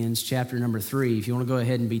Chapter number 3. If you want to go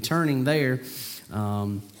ahead and be turning there,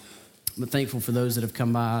 but thankful for those that have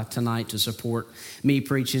come by tonight to support me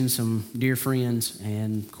preaching, some dear friends,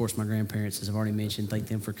 and of course my grandparents, as I've already mentioned. Thank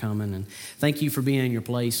them for coming, and thank you for being in your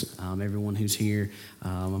place, everyone who's here.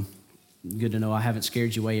 Good to know I haven't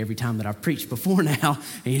scared you away every time that I've preached before now.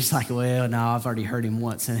 And you're just like, well, no, I've already heard him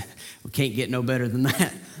once, and we can't get no better than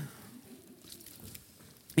that.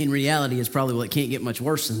 In reality, it's probably, well, it can't get much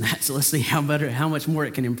worse than that. So let's see how much more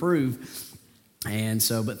it can improve. And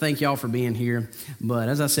so, but thank y'all for being here. But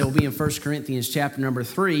as I said, we'll be in 1 Corinthians chapter number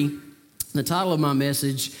 3. The title of my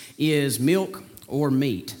message is Milk or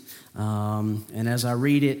Meat. And as I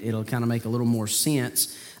read it, it'll kind of make a little more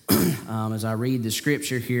sense as I read the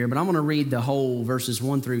scripture here. But I'm going to read the whole verses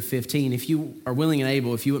 1 through 15. If you are willing and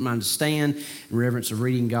able, if you wouldn't mind to stand in reverence of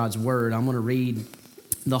reading God's word, I'm going to read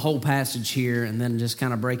the whole passage here and then just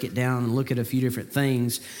kind of break it down and look at a few different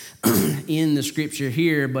things in the scripture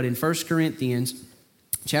here. But in 1 Corinthians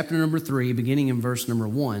chapter number 3, beginning in verse number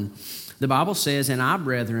 1, the Bible says, "And I,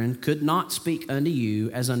 brethren, could not speak unto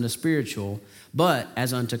you as unto spiritual, but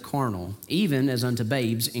as unto carnal, even as unto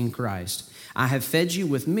babes in Christ. I have fed you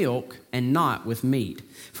with milk and not with meat.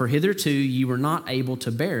 For hitherto ye were not able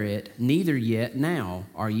to bear it, neither yet now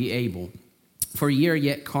are ye able. For ye are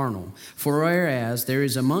yet carnal. For whereas there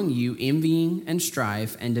is among you envying and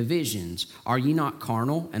strife and divisions, are ye not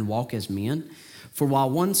carnal and walk as men? For while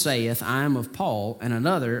one saith, I am of Paul, and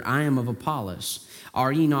another, I am of Apollos,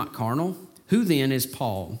 are ye not carnal? Who then is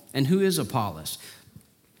Paul, and who is Apollos?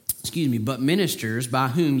 But ministers by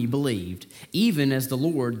whom ye believed, even as the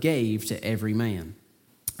Lord gave to every man.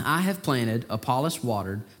 I have planted, Apollos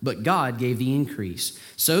watered, but God gave the increase.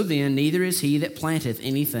 So then, neither is he that planteth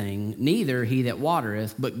anything, neither he that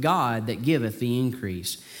watereth, but God that giveth the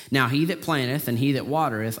increase. Now he that planteth and he that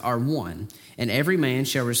watereth are one, and every man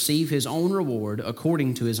shall receive his own reward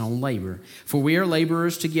according to his own labor. For we are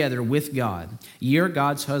laborers together with God. Ye are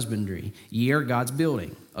God's husbandry, ye are God's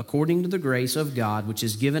building. According to the grace of God which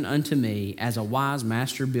is given unto me as a wise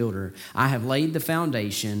master builder, I have laid the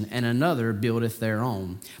foundation, and another buildeth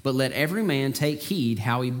thereon. But let every man take heed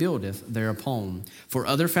how he buildeth thereupon. For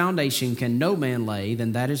other foundation can no man lay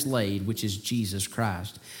than that is laid, which is Jesus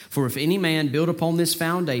Christ. For if any man build upon this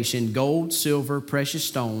foundation gold, silver, precious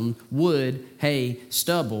stone, wood, hay,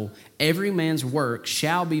 stubble, every man's work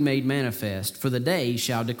shall be made manifest, for the day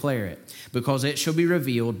shall declare it, because it shall be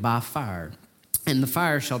revealed by fire. And the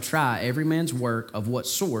fire shall try every man's work of what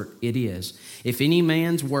sort it is. If any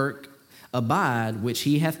man's work abide which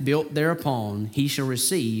he hath built thereupon, he shall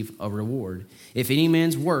receive a reward. If any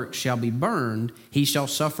man's work shall be burned, he shall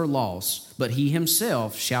suffer loss, but he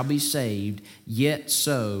himself shall be saved, yet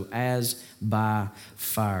so as by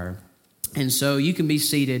fire." And so you can be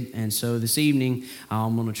seated. And so this evening,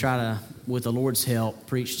 I'm going to try to, with the Lord's help,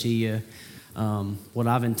 preach to you what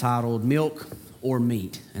I've entitled Milk or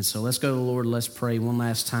Meat. And so let's go to the Lord, let's pray one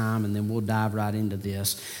last time, and then we'll dive right into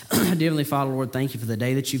this. Dear Heavenly Father, Lord, thank you for the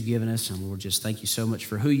day that you've given us, and Lord, just thank you so much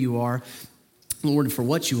for who you are, Lord, for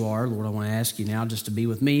what you are. Lord, I want to ask you now just to be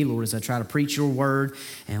with me, Lord, as I try to preach your word,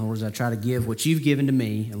 and Lord, as I try to give what you've given to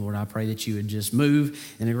me, and Lord, I pray that you would just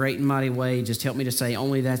move in a great and mighty way. Just help me to say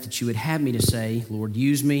only that you would have me to say. Lord,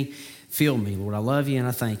 use me. Fill me, Lord. I love you and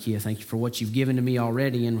I thank you. I thank you for what you've given to me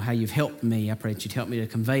already and how you've helped me. I pray that you'd help me to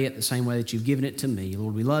convey it the same way that you've given it to me.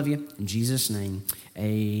 Lord, we love you. In Jesus' name,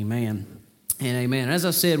 amen and amen. As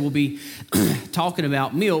I said, we'll be talking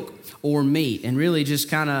about milk or meat, and really just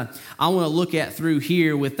kind of, I want to look at through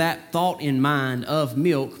here with that thought in mind of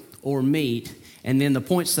milk or meat. And then the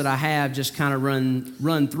points that I have just kind of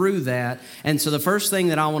run through that. And so the first thing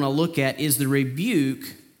that I want to look at is the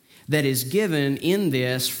rebuke that is given in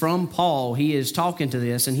this from Paul. He is talking to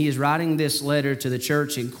this, and he is writing this letter to the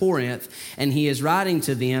church in Corinth, and he is writing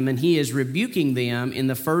to them, and he is rebuking them in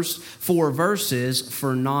the first 4 verses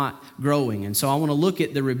for not growing. And so I want to look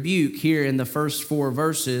at the rebuke here in the first 4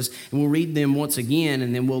 verses, and we'll read them once again,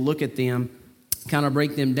 and then we'll look at them, kind of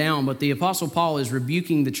break them down. But the Apostle Paul is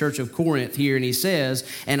rebuking the church of Corinth here, and he says,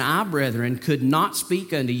 "And I, brethren, could not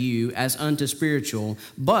speak unto you as unto spiritual,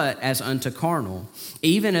 but as unto carnal,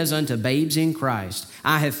 even as unto babes in Christ.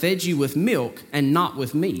 I have fed you with milk and not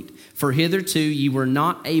with meat. For hitherto ye were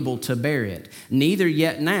not able to bear it, neither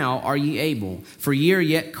yet now are ye able. For ye are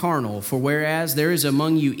yet carnal. For whereas there is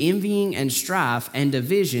among you envying and strife and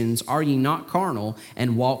divisions, are ye not carnal,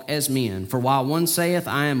 and walk as men? For while one saith,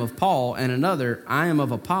 I am of Paul, and another, I am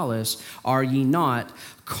of Apollos, are ye not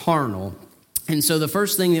carnal?" And so the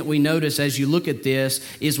first thing that we notice as you look at this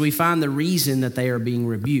is we find the reason that they are being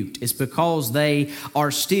rebuked. It's because they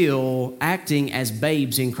are still acting as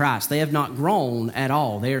babes in Christ. They have not grown at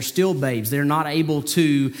all. They are still babes. They're not able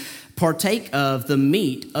to partake of the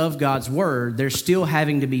meat of God's word. They're still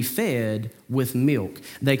having to be fed with milk.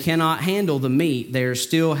 They cannot handle the meat. They're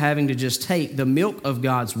still having to just take the milk of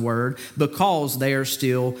God's word because they are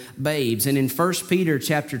still babes. And in 1 Peter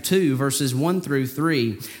chapter 2, verses 1 through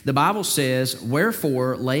 3, the Bible says,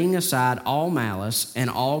 "Wherefore, laying aside all malice and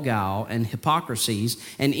all guile and hypocrisies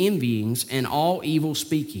and envyings and all evil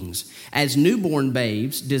speakings, as newborn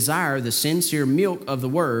babes desire the sincere milk of the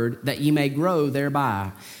word, that ye may grow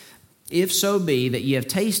thereby. If so be that ye have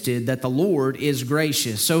tasted that the Lord is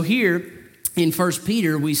gracious." So here in 1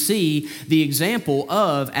 Peter, we see the example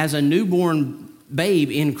of, as a newborn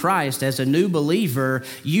babe in Christ, as a new believer,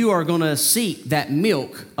 you are going to seek that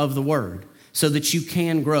milk of the word so that you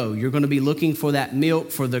can grow. You're going to be looking for that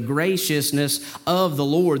milk, for the graciousness of the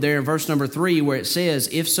Lord. There in verse number 3 where it says,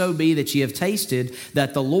 "If so be that ye have tasted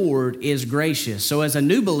that the Lord is gracious." So as a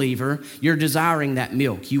new believer, you're desiring that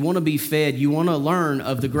milk. You want to be fed. You want to learn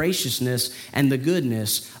of the graciousness and the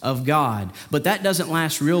goodness of God. But that doesn't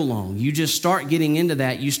last real long. You just start getting into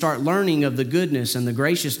that. You start learning of the goodness and the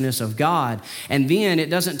graciousness of God. And then it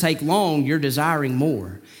doesn't take long. You're desiring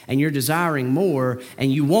more. And you're desiring more.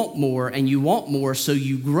 And you want more. And you want more, so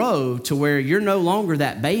you grow to where you're no longer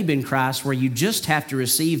that babe in Christ where you just have to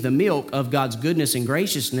receive the milk of God's goodness and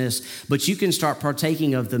graciousness, but you can start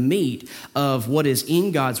partaking of the meat of what is in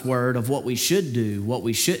God's word, of what we should do, what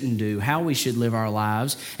we shouldn't do, how we should live our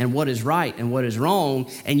lives, and what is right and what is wrong,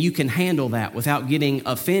 and you can handle that without getting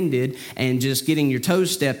offended and just getting your toes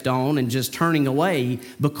stepped on and just turning away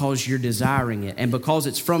because you're desiring it. And because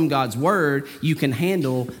it's from God's word, you can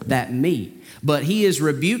handle that meat. But he is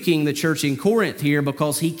rebuking the church in Corinth here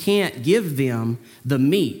because he can't give them the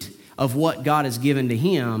meat of what God has given to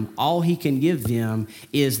him. All he can give them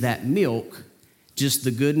is that milk, just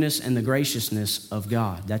the goodness and the graciousness of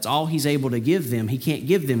God. That's all he's able to give them. He can't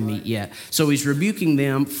give them meat yet. So he's rebuking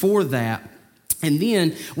them for that. And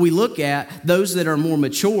then we look at those that are more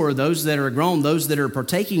mature, those that are grown, those that are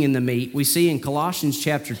partaking in the meat. We see in Colossians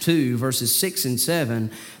chapter 2, verses 6 and 7,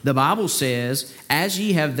 the Bible says, "As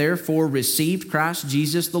ye have therefore received Christ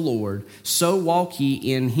Jesus the Lord, so walk ye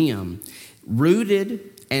in him, rooted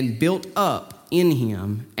and built up in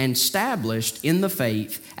him, and established in the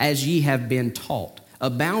faith as ye have been taught,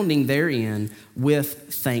 abounding therein with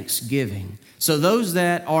thanksgiving." So those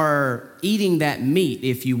that are eating that meat,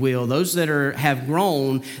 if you will, those that have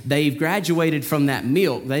grown, they've graduated from that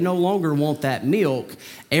milk. They no longer want that milk.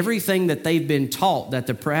 Everything that they've been taught, that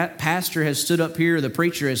the pastor has stood up here, the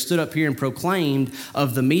preacher has stood up here and proclaimed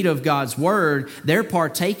of the meat of God's word, they're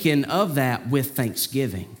partaking of that with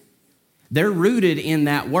thanksgiving. They're rooted in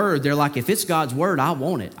that word. They're like, if it's God's word, I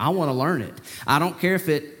want it. I want to learn it. I don't care if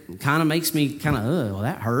it kind of makes me well,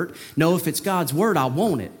 that hurt. No, if it's God's word, I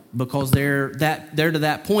want it. Because they're to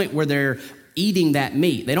that point where they're eating that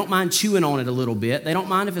meat. They don't mind chewing on it a little bit. They don't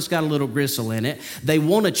mind if it's got a little gristle in it. They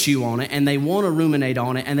want to chew on it, and they want to ruminate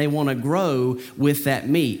on it, and they want to grow with that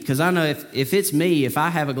meat. Because I know if it's me, if I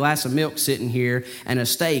have a glass of milk sitting here and a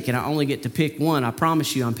steak, and I only get to pick one, I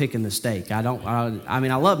promise you I'm picking the steak. I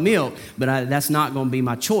love milk, but that's not going to be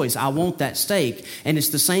my choice. I want that steak. And it's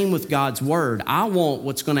the same with God's word. I want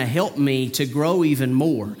what's going to help me to grow even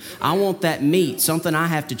more. I want that meat, something I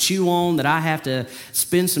have to chew on, that I have to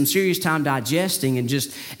spend some serious time digesting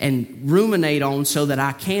and ruminate on so that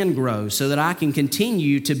I can grow, so that I can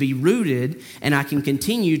continue to be rooted and I can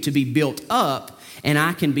continue to be built up and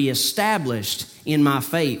I can be established in my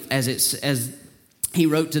faith as he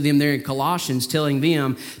wrote to them there in Colossians, telling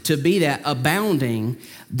them to be that abounding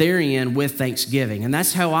therein with thanksgiving. And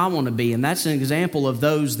that's how I want to be. And that's an example of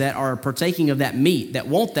those that are partaking of that meat, that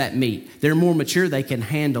want that meat. They're more mature, they can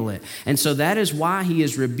handle it. And so that is why he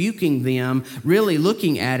is rebuking them. Really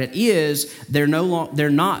looking at it is they're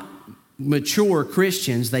not mature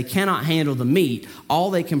Christians. They cannot handle the meat.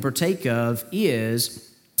 All they can partake of is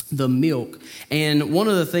the milk. And one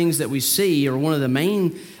of the things that we see, or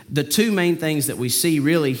the two main things that we see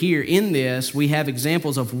really here in this, we have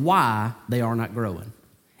examples of why they are not growing.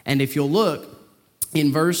 And if you'll look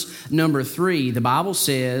in verse number 3, the Bible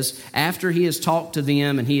says, after he has talked to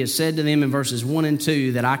them and he has said to them in verses 1 and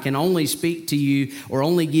 2 that I can only speak to you or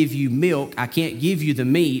only give you milk, I can't give you the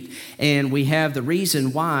meat. And we have the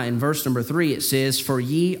reason why in verse number 3 it says, for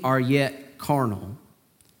ye are yet carnal.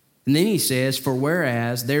 And then he says, for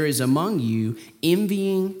whereas there is among you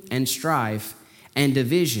envying and strife and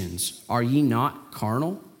divisions, are ye not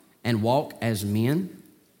carnal and walk as men?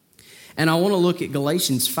 And I want to look at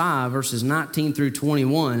Galatians 5, verses 19 through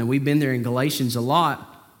 21. And we've been there in Galatians a lot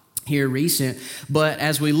here recent. But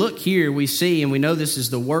as we look here, we see, and we know this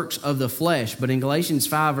is the works of the flesh. But in Galatians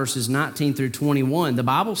 5, verses 19 through 21, the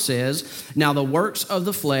Bible says, "Now the works of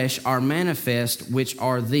the flesh are manifest, which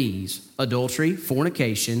are these: adultery,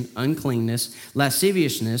 fornication, uncleanness,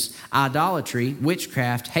 lasciviousness, idolatry,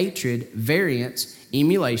 witchcraft, hatred, variance,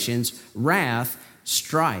 emulations, wrath,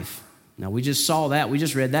 strife." Now, we just saw that. We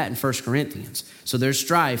just read that in 1 Corinthians. So there's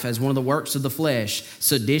strife as one of the works of the flesh.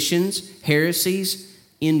 Seditions, heresies,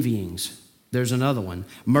 envyings. There's another one.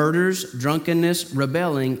 Murders, drunkenness,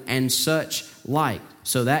 rebelling, and such like.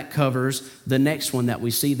 So that covers the next one that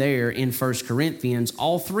we see there in 1 Corinthians.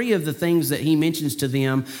 All three of the things that he mentions to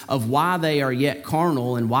them of why they are yet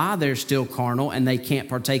carnal and why they're still carnal and they can't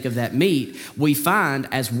partake of that meat, we find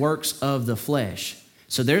as works of the flesh.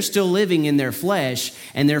 So they're still living in their flesh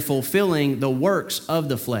and they're fulfilling the works of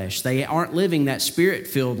the flesh. They aren't living that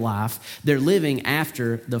spirit-filled life. They're living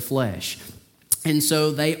after the flesh. And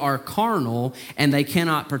so they are carnal and they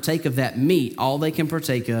cannot partake of that meat. All they can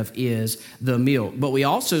partake of is the milk. But we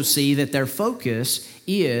also see that their focus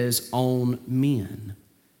is on men.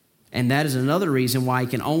 And that is another reason why he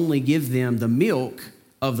can only give them the milk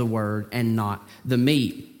of the word and not the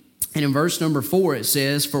meat. And in verse number 4 it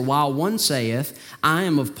says, "For while one saith, I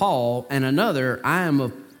am of Paul, and another, I am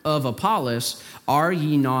of Apollos, are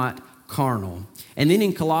ye not carnal?" And then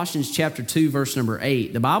in Colossians chapter 2, verse number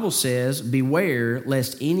 8, the Bible says, "Beware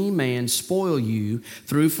lest any man spoil you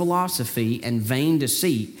through philosophy and vain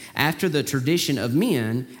deceit, after the tradition of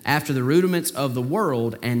men, after the rudiments of the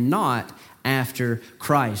world, and not after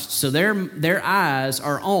Christ." So their eyes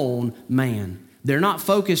are on man. They're not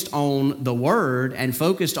focused on the word and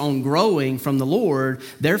focused on growing from the Lord.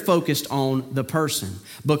 They're focused on the person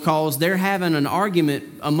because they're having an argument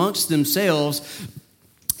amongst themselves.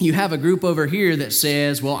 You have a group over here that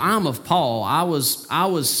says, "Well, I'm of Paul. I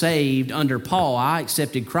was saved under Paul. I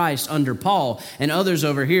accepted Christ under Paul." And others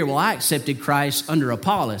over here, "Well, I accepted Christ under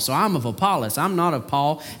Apollos. So I'm of Apollos. I'm not of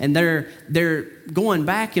Paul." And they're going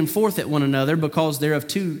back and forth at one another because they're of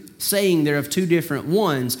two different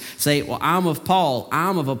ones. Say, "Well, I'm of Paul.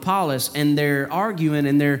 I'm of Apollos." And they're arguing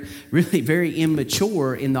and they're really very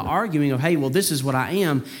immature in the arguing of, "Hey, well, this is what I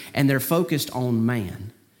am." And they're focused on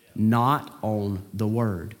man, not on the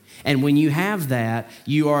word. And when you have that,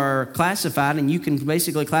 you are classified, and you can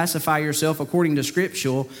basically classify yourself according to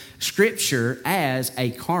Scripture as a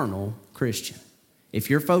carnal Christian. If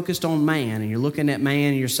you're focused on man and you're looking at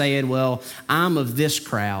man and you're saying, "Well, I'm of this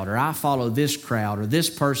crowd," or "I follow this crowd," or "this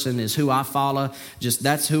person is who I follow, just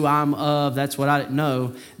that's who I'm of, that's what I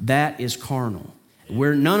know," that is carnal.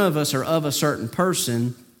 None of us are of a certain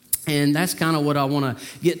person. And that's kind of what I want to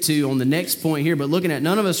get to on the next point here. But looking at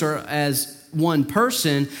none of us are as one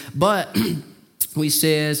person, but we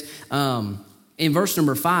says in verse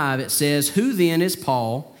number 5, it says, "Who then is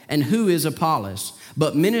Paul and who is Apollos?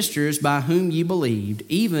 But ministers by whom ye believed,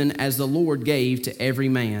 even as the Lord gave to every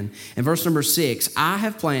man." In verse number 6, "I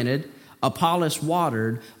have planted, Apollos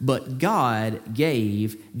watered, but God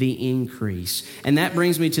gave the increase." And that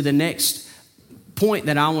brings me to the next point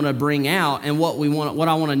that I want to bring out, and what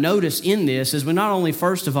I want to notice in this is we not only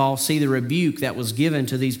first of all see the rebuke that was given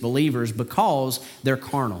to these believers because they're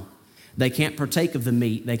carnal. They can't partake of the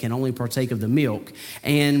meat, they can only partake of the milk.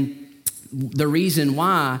 And the reason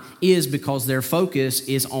why is because their focus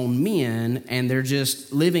is on men and they're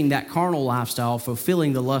just living that carnal lifestyle,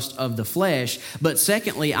 fulfilling the lust of the flesh. But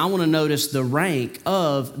secondly, I want to notice the rank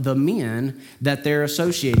of the men that they're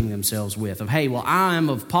associating themselves with. Of, "Hey, well, I am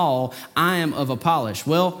of Paul, I am of Apollos."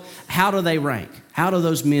 Well, how do they rank? How do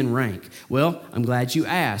those men rank? Well, I'm glad you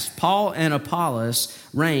asked. Paul and Apollos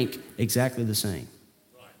rank exactly the same.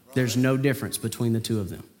 There's no difference between the two of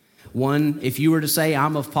them. One, if you were to say,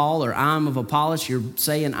 "I'm of Paul" or "I'm of Apollos," you're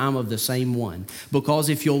saying I'm of the same one. Because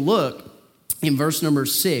if you'll look in verse number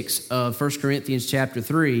 6 of 1 Corinthians chapter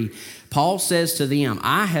 3, Paul says to them,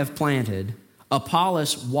 "I have planted,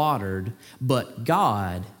 Apollos watered, but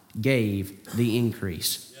God gave the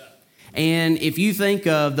increase." And if you think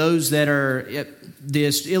of those that are,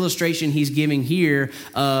 this illustration he's giving here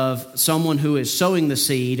of someone who is sowing the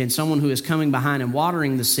seed and someone who is coming behind and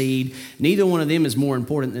watering the seed, neither one of them is more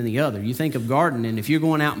important than the other. You think of gardening, if you're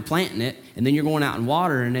going out and planting it and then you're going out and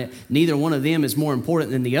watering it, neither one of them is more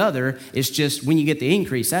important than the other. It's just when you get the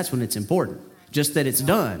increase, that's when it's important. Just that it's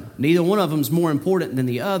done. Neither one of them is more important than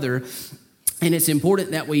the other. And it's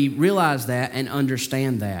important that we realize that and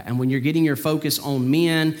understand that. And when you're getting your focus on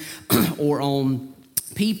men or on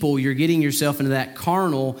people, you're getting yourself into that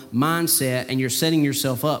carnal mindset and you're setting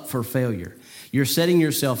yourself up for failure. You're setting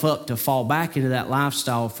yourself up to fall back into that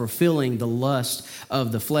lifestyle, fulfilling the lust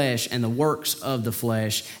of the flesh and the works of the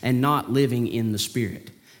flesh, and not living in the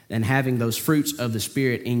Spirit and having those fruits of the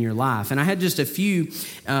Spirit in your life. And I had just a few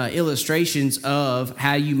illustrations of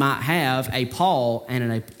how you might have a Paul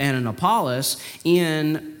and an Apollos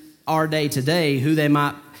in our day today, who they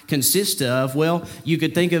might consist of. Well, you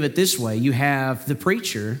could think of it this way. You have the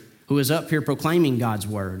preacher who is up here proclaiming God's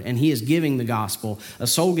word, and he is giving the gospel. A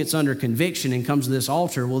soul gets under conviction and comes to this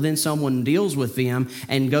altar. Well, then someone deals with them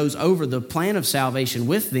and goes over the plan of salvation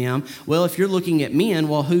with them. Well, if you're looking at men,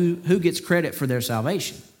 well, who gets credit for their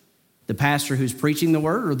salvation? The pastor who's preaching the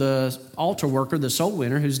word, or the altar worker, the soul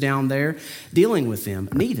winner who's down there dealing with them?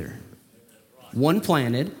 Neither. One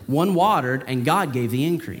planted, one watered, and God gave the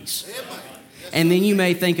increase. And then you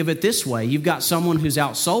may think of it this way. You've got someone who's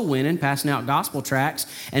out soul winning, passing out gospel tracts,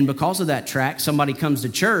 and because of that tract, somebody comes to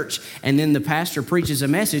church, and then the pastor preaches a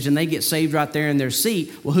message, and they get saved right there in their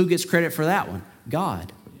seat. Well, who gets credit for that one?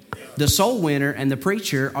 God. The soul winner and the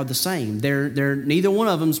preacher are the same. They're neither one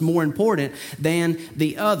of them's more important than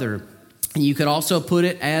the other. And you could also put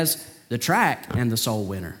it as the tract and the soul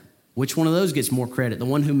winner. Which one of those gets more credit? The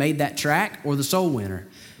one who made that tract or the soul winner?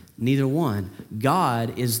 Neither one.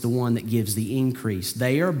 God is the one that gives the increase.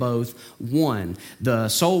 They are both one. The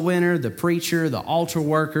soul winner, the preacher, the altar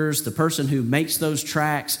workers, the person who makes those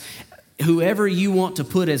tracts, whoever you want to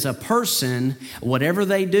put as a person, whatever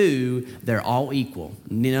they do, they're all equal.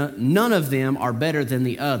 None of them are better than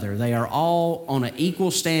the other. They are all on an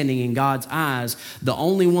equal standing in God's eyes. The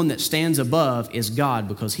only one that stands above is God,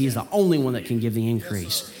 because he is the only one that can give the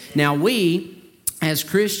increase. Now we, as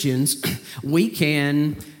Christians, we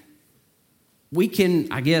can,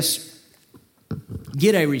 I guess,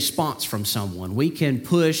 get a response from someone. We can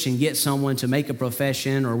push and get someone to make a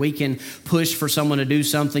profession, or we can push for someone to do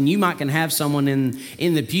something. You might can have someone in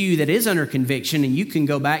the pew that is under conviction, and you can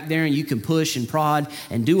go back there and you can push and prod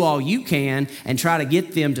and do all you can and try to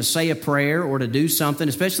get them to say a prayer or to do something,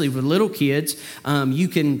 especially with little kids. You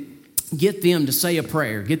can get them to say a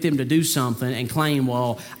prayer, get them to do something and claim,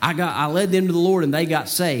 well, I led them to the Lord and they got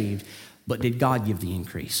saved. But did God give the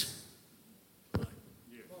increase?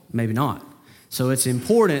 Maybe not. So it's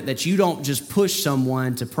important that you don't just push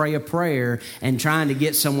someone to pray a prayer and trying to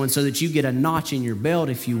get someone so that you get a notch in your belt,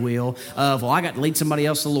 if you will, of, well, I got to lead somebody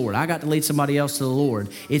else to the Lord. I got to lead somebody else to the Lord.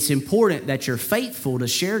 It's important that you're faithful to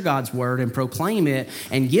share God's word and proclaim it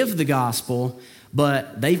and give the gospel,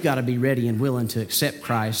 but they've got to be ready and willing to accept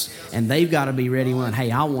Christ, and they've got to be ready and willing,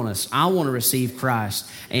 hey, I want to receive Christ,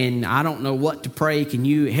 and I don't know what to pray. Can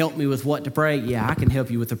you help me with what to pray? Yeah, I can help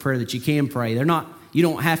you with the prayer that you can pray. You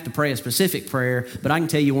don't have to pray a specific prayer, but I can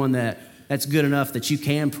tell you one that's good enough that you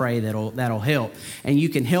can pray that'll help. And you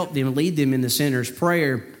can help them, lead them in the sinner's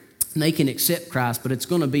prayer, and they can accept Christ, but it's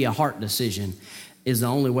going to be a heart decision is the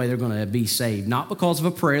only way they're going to be saved. Not because of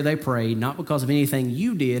a prayer they prayed, not because of anything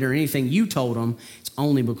you did or anything you told them. It's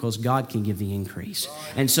only because God can give the increase.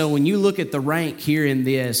 And so when you look at the rank here in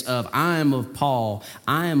this of I am of Paul,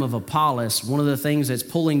 I am of Apollos, one of the things that's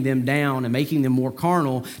pulling them down and making them more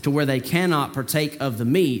carnal to where they cannot partake of the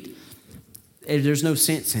meat, there's no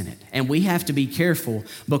sense in it. And we have to be careful,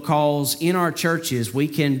 because in our churches we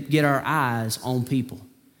can get our eyes on people.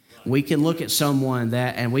 We can look at someone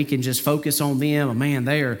and we can just focus on them. Man,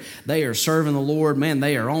 they are serving the Lord. Man,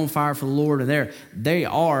 they are on fire for the Lord, and they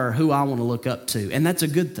are who I want to look up to. And that's a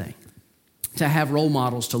good thing, to have role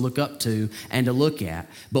models to look up to and to look at.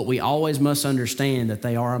 But we always must understand that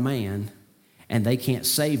they are a man, and they can't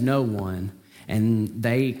save no one, and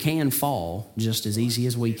they can fall just as easy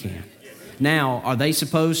as we can. Now, are they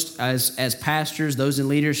supposed, as pastors, those in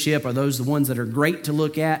leadership, are those the ones that are great to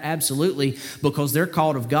look at? Absolutely, because they're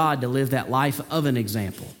called of God to live that life of an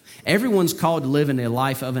example. Everyone's called to live in a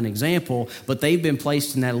life of an example, but they've been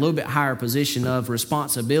placed in that a little bit higher position of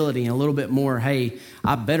responsibility and a little bit more, hey,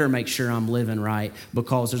 I better make sure I'm living right,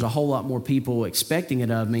 because there's a whole lot more people expecting it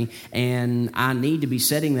of me, and I need to be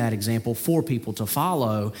setting that example for people to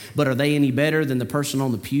follow. But are they any better than the person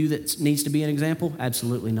on the pew that needs to be an example?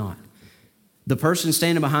 Absolutely not. The person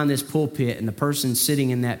standing behind this pulpit and the person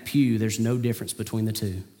sitting in that pew, there's no difference between the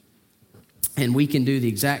two. And we can do the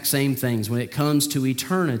exact same things. When it comes to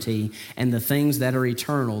eternity and the things that are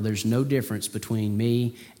eternal, there's no difference between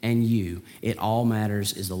me and you. It all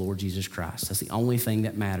matters is the Lord Jesus Christ. That's the only thing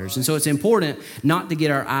that matters. And so it's important not to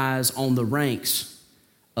get our eyes on the ranks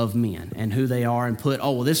of men and who they are and put,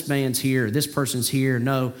 oh, well, this man's here, this person's here.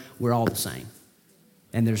 No, we're all the same.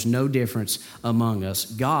 And there's no difference among us.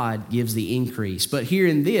 God gives the increase. But here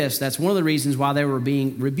in this, that's one of the reasons why they were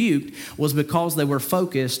being rebuked, was because they were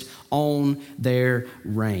focused on their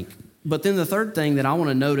rank. But then the third thing that I want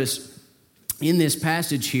to notice in this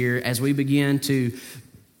passage here, as we begin to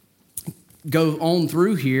go on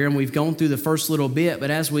through here, and we've gone through the first little bit, but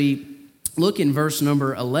as we look in verse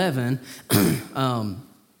number 11,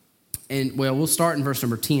 we'll start in verse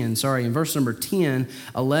number 10. In verse number 10,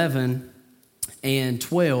 11, and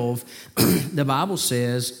 12, the Bible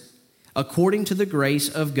says, according to the grace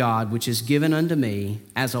of God which is given unto me,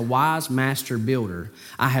 as a wise master builder,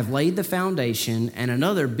 I have laid the foundation, and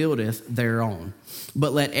another buildeth thereon.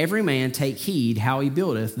 But let every man take heed how he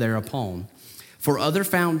buildeth thereupon. For other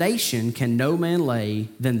foundation can no man lay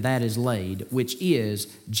than that is laid, which is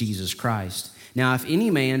Jesus Christ. Now if any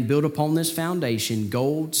man build upon this foundation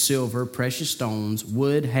gold, silver, precious stones,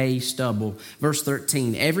 wood, hay, stubble. Verse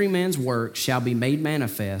 13, every man's work shall be made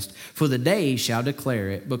manifest, for the day shall declare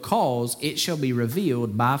it, because it shall be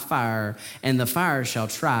revealed by fire, and the fire shall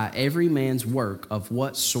try every man's work of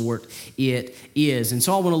what sort it is. And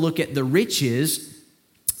so I want to look at the riches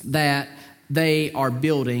that they are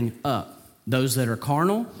building up. Those that are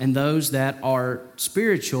carnal and those that are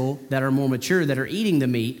spiritual, that are more mature, that are eating the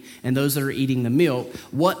meat, and those that are eating the milk.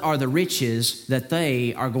 What are the riches that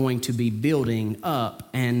they are going to be building up,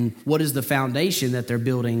 and what is the foundation that they're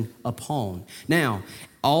building upon? Now,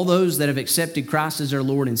 all those that have accepted Christ as their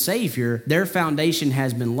Lord and Savior, their foundation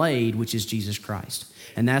has been laid, which is Jesus Christ.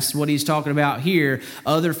 And that's what he's talking about here.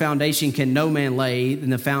 Other foundation can no man lay than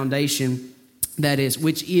the foundation that is,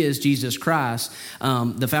 which is Jesus Christ,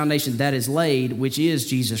 the foundation that is laid, which is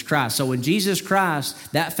Jesus Christ. So when Jesus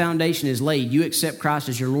Christ, that foundation is laid, you accept Christ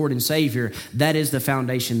as your Lord and Savior, that is the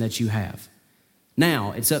foundation that you have.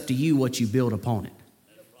 Now, it's up to you what you build upon it.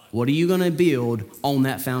 What are you going to build on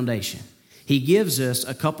that foundation? He gives us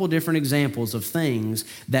a couple different examples of things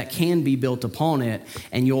that can be built upon it,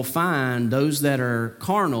 and you'll find those that are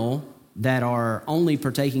carnal, that are only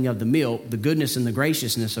partaking of the milk, the goodness and the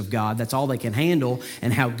graciousness of God. That's all they can handle,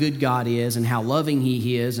 and how good God is, and how loving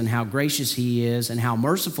He is, and how gracious He is, and how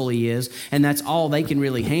merciful He is. And that's all they can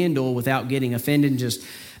really handle without getting offended and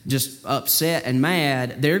just upset and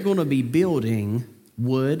mad. They're going to be building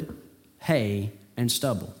wood, hay, and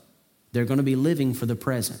stubble. They're going to be living for the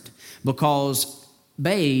present. Because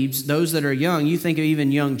babes, those that are young, you think of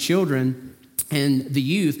even young children and the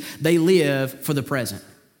youth, they live for the present,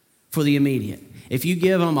 for the immediate. If you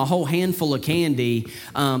give them a whole handful of candy,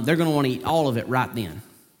 they're going to want to eat all of it right then.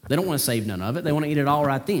 They don't want to save none of it. They want to eat it all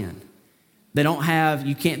right then. They don't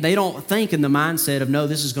think in the mindset of, no,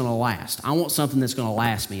 this is going to last. I want something that's going to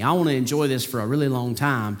last me. I want to enjoy this for a really long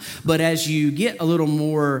time. But as you get a little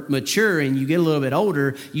more mature and you get a little bit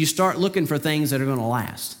older, you start looking for things that are going to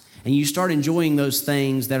last. And you start enjoying those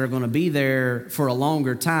things that are going to be there for a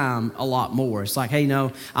longer time a lot more. It's like, hey,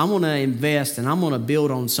 no, I'm going to invest and I'm going to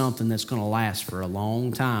build on something that's going to last for a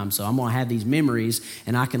long time. So I'm going to have these memories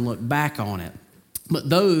and I can look back on it. But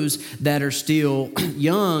those that are still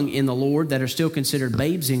young in the Lord, that are still considered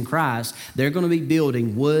babes in Christ, they're going to be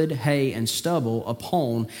building wood, hay, and stubble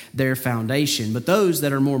upon their foundation. But those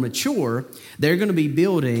that are more mature, they're going to be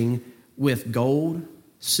building with gold,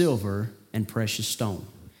 silver, and precious stone.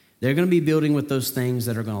 They're going to be building with those things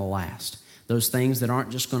that are going to last, those things that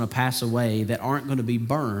aren't just going to pass away, that aren't going to be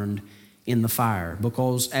burned in the fire.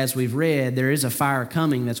 Because as we've read, there is a fire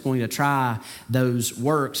coming that's going to try those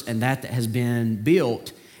works and that has been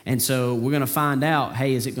built. And so we're going to find out,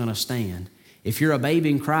 hey, is it going to stand? If you're a babe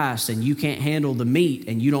in Christ and you can't handle the meat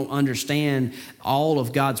and you don't understand all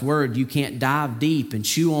of God's word, you can't dive deep and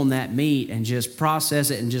chew on that meat and just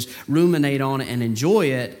process it and just ruminate on it and enjoy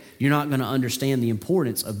it, you're not going to understand the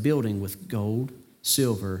importance of building with gold,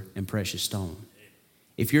 silver, and precious stone.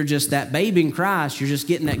 If you're just that babe in Christ, you're just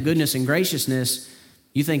getting that goodness and graciousness,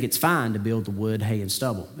 you think it's fine to build the wood, hay, and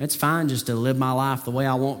stubble. It's fine just to live my life the way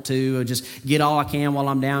I want to, or just get all I can while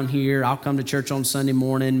I'm down here. I'll come to church on Sunday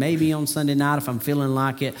morning, maybe on Sunday night if I'm feeling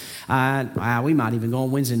like it. We might even go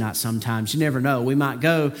on Wednesday night sometimes. You never know. We might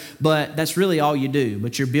go, but that's really all you do.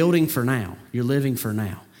 But you're building for now. You're living for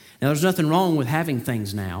now. Now, there's nothing wrong with having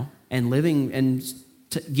things now and living and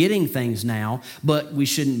getting things now, but we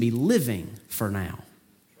shouldn't be living for now.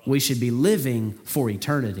 We should be living for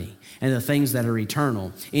eternity and the things that are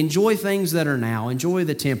eternal. Enjoy things that are now. Enjoy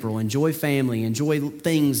the temporal. Enjoy family. Enjoy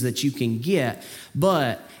things that you can get.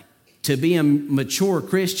 But to be a mature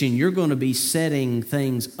Christian, you're going to be setting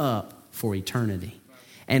things up for eternity.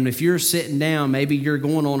 And if you're sitting down, maybe you're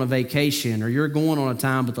going on a vacation or you're going on a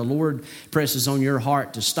time, but the Lord presses on your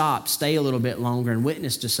heart to stop, stay a little bit longer and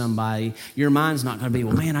witness to somebody, your mind's not going to be,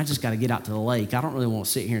 well, man, I just got to get out to the lake. I don't really want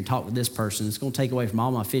to sit here and talk with this person. It's going to take away from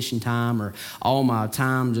all my fishing time or all my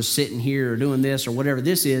time just sitting here or doing this or whatever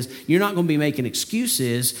this is. You're not going to be making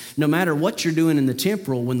excuses no matter what you're doing in the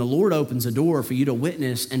temporal. When the Lord opens a door for you to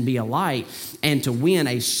witness and be a light and to win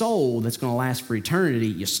a soul that's going to last for eternity,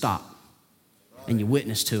 you stop. And you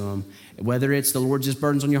witness to them. Whether it's the Lord just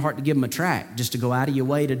burdens on your heart to give them a tract, just to go out of your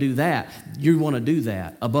way to do that, you want to do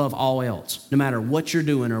that above all else. No matter what you're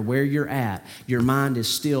doing or where you're at, your mind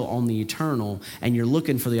is still on the eternal, and you're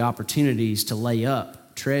looking for the opportunities to lay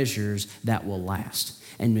up treasures that will last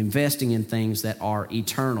and investing in things that are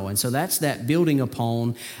eternal. And so that's that building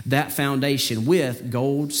upon that foundation with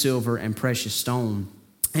gold, silver, and precious stone.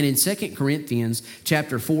 And in 2 Corinthians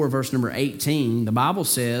chapter 4, verse number 18, the Bible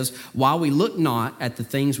says, while we look not at the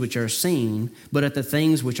things which are seen, but at the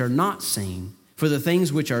things which are not seen. For the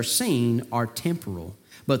things which are seen are temporal,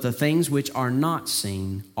 but the things which are not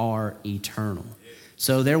seen are eternal.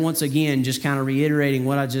 So there once again, just kind of reiterating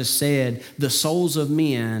what I just said, the souls of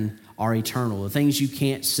men are eternal. The things you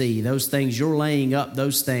can't see, those things you're laying up,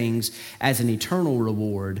 those things as an eternal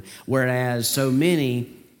reward, whereas so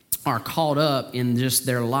many are caught up in just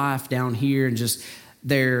their life down here and just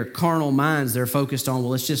their carnal minds. They're focused on,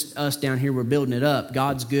 well, it's just us down here. We're building it up.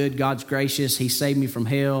 God's good. God's gracious. He saved me from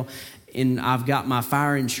hell. And I've got my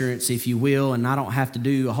fire insurance, if you will, and I don't have to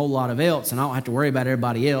do a whole lot of else, and I don't have to worry about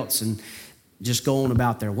everybody else and just go on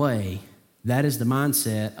about their way. That is the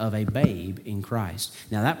mindset of a babe in Christ.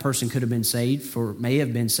 Now, that person could have been saved may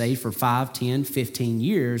have been saved for 5, 10, 15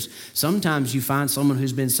 years. Sometimes you find someone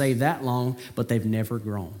who's been saved that long, but they've never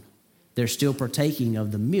grown. They're still partaking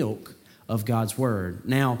of the milk of God's word.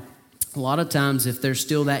 Now, a lot of times if they're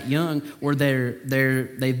still that young or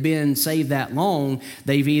they've been saved that long,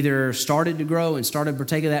 they've either started to grow and started to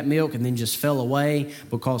partake of that milk and then just fell away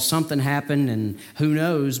because something happened and who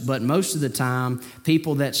knows. But most of the time,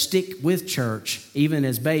 people that stick with church, even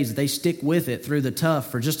as babes, they stick with it through the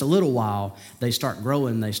tough for just a little while. They start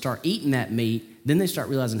growing, they start eating that meat, then they start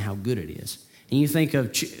realizing how good it is. And you think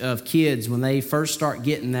of kids when they first start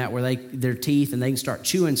getting that where their teeth and they can start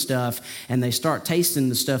chewing stuff and they start tasting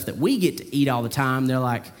the stuff that we get to eat all the time. They're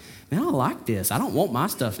like, man, I like this. I don't want my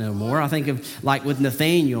stuff no more. I think of like with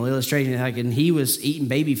Nathaniel illustration, like, and he was eating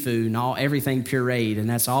baby food and everything pureed, and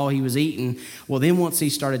that's all he was eating. Well, then once he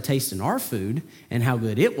started tasting our food and how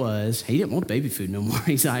good it was, he didn't want baby food no more.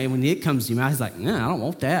 He's like, when it comes to him, he's like, no, I don't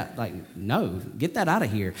want that. Like, no, get that out of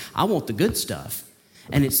here. I want the good stuff.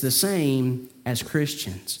 And it's the same as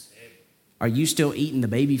Christians. Are you still eating the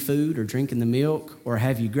baby food or drinking the milk, or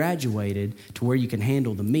have you graduated to where you can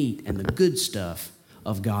handle the meat and the good stuff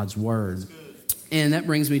of God's word? And that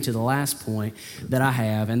brings me to the last point that I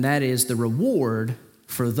have, and that is the reward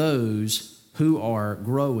for those who are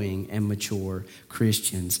growing and mature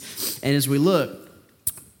Christians. And as we look,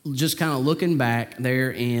 just kind of looking back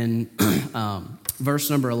there in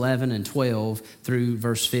verse number 11 and 12 through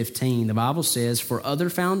verse 15, the Bible says, for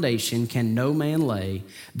other foundation can no man lay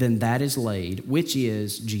than that is laid, which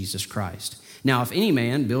is Jesus Christ. Now, if any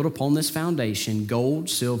man build upon this foundation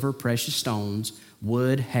gold, silver, precious stones,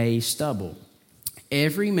 wood, hay, stubble,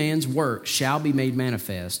 every man's work shall be made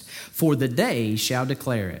manifest, for the day shall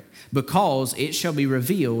declare it, because it shall be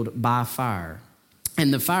revealed by fire.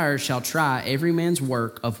 And the fire shall try every man's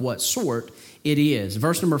work of what sort it is.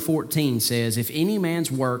 Verse number 14 says, if any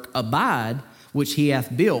man's work abide, which he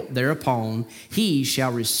hath built thereupon, he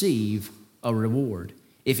shall receive a reward.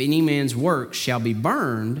 If any man's work shall be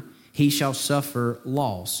burned, he shall suffer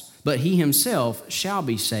loss. But he himself shall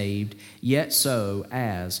be saved, yet so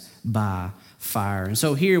as by fire. And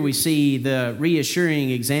so here we see the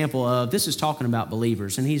reassuring example of, this is talking about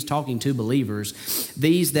believers, and he's talking to believers.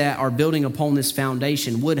 These that are building upon this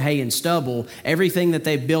foundation, wood, hay, and stubble, everything that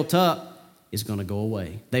they've built up is going to go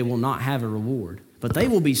away. They will not have a reward, but they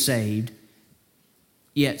will be saved,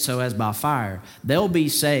 yet so as by fire. They'll be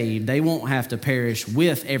saved. They won't have to perish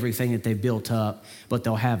with everything that they've built up, but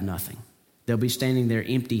they'll have nothing. They'll be standing there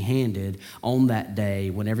empty-handed on that day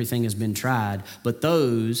when everything has been tried. But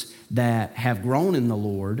those that have grown in the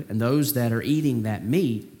Lord and those that are eating that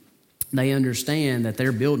meat, they understand that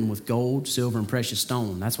they're building with gold, silver, and precious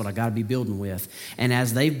stone. That's what I got to be building with. And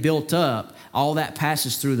as they've built up, all that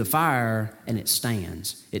passes through the fire and it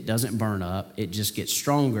stands. It doesn't burn up. It just gets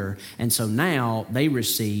stronger. And so now they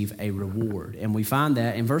receive a reward. And we find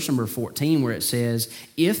that in verse number 14 where it says,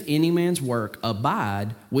 if any man's work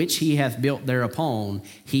abide, which he hath built thereupon,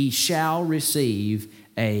 he shall receive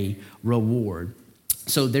a reward.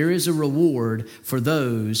 So there is a reward for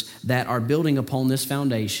those that are building upon this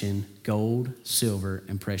foundation, gold, silver,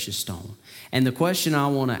 and precious stone. And the question I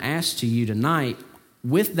want to ask to you tonight,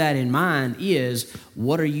 with that in mind, is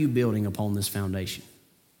what are you building upon this foundation?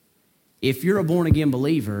 If you're a born-again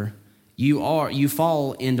believer, you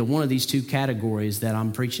fall into one of these two categories that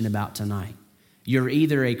I'm preaching about tonight. You're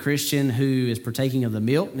either a Christian who is partaking of the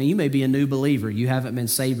milk. Now, you may be a new believer. You haven't been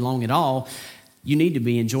saved long at all. You need to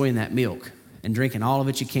be enjoying that milk and drinking all of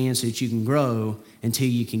it you can so that you can grow until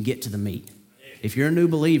you can get to the meat. If you're a new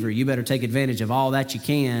believer, you better take advantage of all that you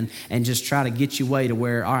can and just try to get your way to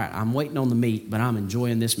where, all right, I'm waiting on the meat, but I'm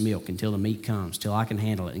enjoying this milk until the meat comes, till I can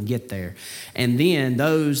handle it and get there. And then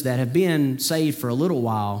those that have been saved for a little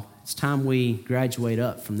while, it's time we graduate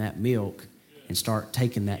up from that milk and start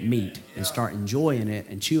taking that meat and start enjoying it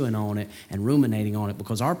and chewing on it and ruminating on it,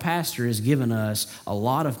 because our pastor has given us a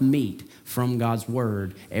lot of meat from God's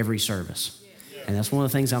Word every service. And that's one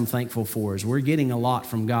of the things I'm thankful for, is we're getting a lot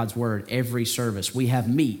from God's Word every service. We have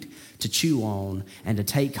meat to chew on and to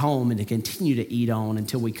take home and to continue to eat on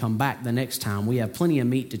until we come back the next time. We have plenty of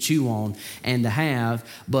meat to chew on and to have,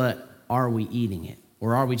 but are we eating it?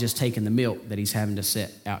 Or are we just taking the milk that he's having to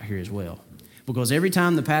set out here as well? Because every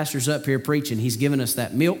time the pastor's up here preaching, he's giving us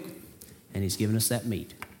that milk and he's giving us that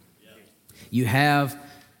meat. You have,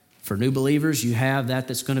 for new believers, you have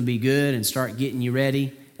that's going to be good and start getting you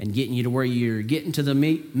ready and getting you to where you're getting to the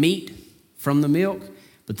meat from the milk,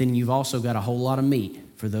 but then you've also got a whole lot of meat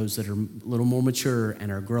for those that are a little more mature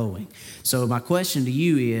and are growing. So my question to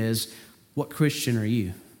you is, what Christian are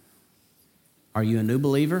you? Are you a new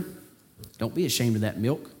believer? Don't be ashamed of that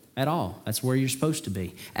milk at all. That's where you're supposed to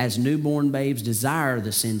be. As newborn babes, desire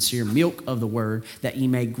the sincere milk of the word, that ye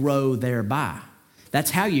may grow thereby. That's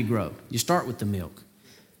how you grow. You start with the milk.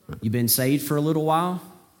 You've been saved for a little while.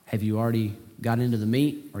 Have you already got into the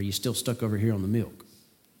meat, or are you still stuck over here on the milk?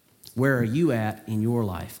 Where are you at in your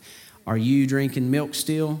life? Are you drinking milk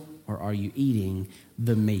still, or are you eating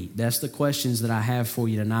the meat? That's the questions that I have for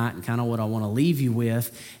you tonight, and kind of what I want to leave you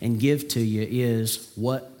with and give to you is,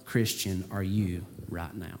 what Christian are you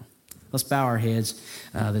right now? Let's bow our heads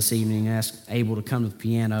this evening. Ask Abel to come to the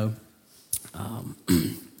piano.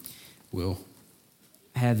 We'll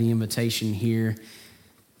have the invitation here.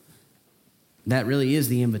 That really is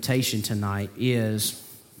the invitation tonight, is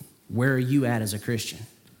where are you at as a Christian?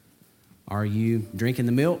 Are you drinking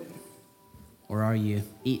the milk, or are you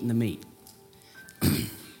eating the meat?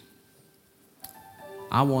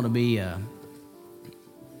 I want to be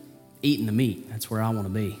eating the meat. That's where I want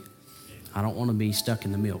to be. I don't want to be stuck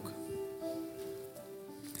in the milk.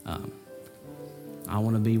 I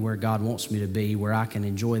want to be where God wants me to be, where I can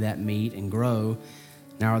enjoy that meat and grow.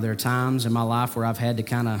 Now, are there times in my life where I've had to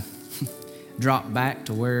kind of drop back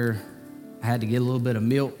to where I had to get a little bit of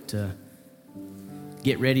milk to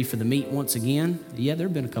get ready for the meat once again? Yeah, there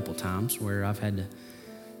have been a couple times where I've had to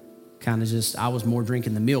kind of I was more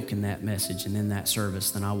drinking the milk in that message and in that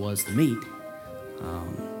service than I was the meat.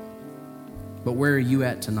 But where are you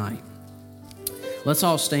at tonight? Let's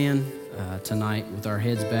all stand tonight with our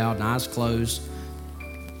heads bowed and eyes closed.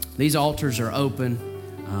 These altars are open.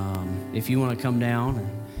 If you want to come down and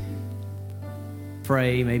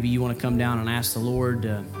pray, maybe you want to come down and ask the Lord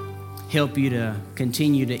to help you to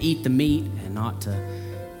continue to eat the meat and not to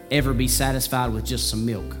ever be satisfied with just some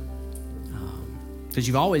milk. Because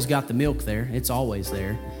you've always got the milk there. It's always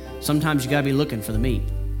there. Sometimes you got to be looking for the meat.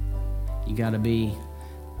 You got to be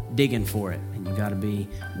digging for it, and you got to be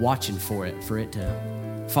watching for it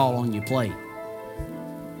to fall on your plate.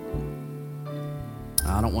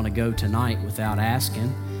 I don't want to go tonight without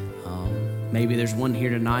asking. Maybe there's one here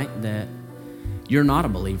tonight that you're not a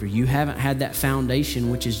believer. You haven't had that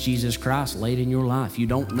foundation, which is Jesus Christ, laid in your life. You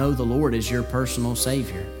don't know the Lord as your personal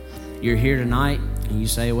Savior. You're here tonight and you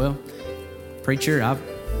say, well, preacher,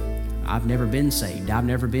 I've never been saved. I've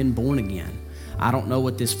never been born again. I don't know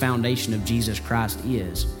what this foundation of Jesus Christ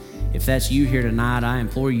is. If that's you here tonight, I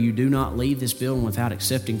implore you, do not leave this building without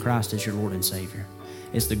accepting Christ as your Lord and Savior.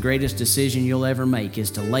 It's the greatest decision you'll ever make,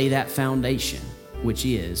 is to lay that foundation, which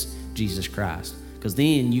is Jesus Christ. Because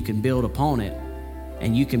then you can build upon it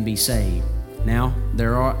and you can be saved. Now,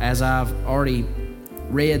 there are, as I've already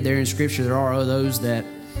read there in Scripture, there are those that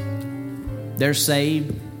they're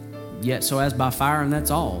saved, yet so as by fire, and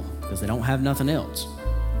that's all, because they don't have nothing else.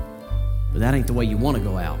 But that ain't the way you want to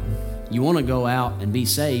go out. You want to go out and be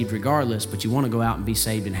saved regardless, but you want to go out and be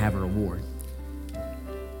saved and have a reward.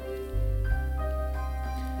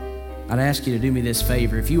 I'd ask you to do me this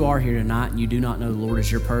favor. If you are here tonight and you do not know the Lord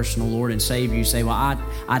as your personal Lord and Savior, you say, well,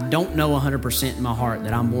 I don't know 100% in my heart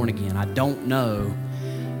that I'm born again. I don't know.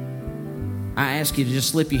 I ask you to just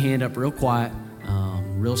slip your hand up real quiet.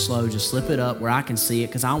 real slow, just slip it up where I can see it,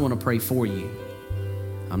 because I want to pray for you.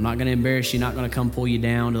 I'm not going to embarrass you, not going to come pull you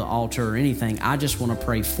down to the altar or anything. I just want to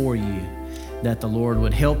pray for you, that the Lord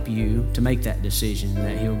would help you to make that decision,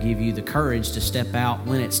 that He'll give you the courage to step out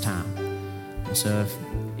when it's time. And so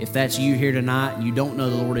if that's you here tonight and you don't know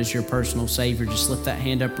the Lord as your personal Savior, just slip that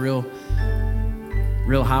hand up real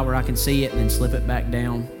high where I can see it, and then slip it back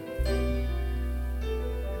down.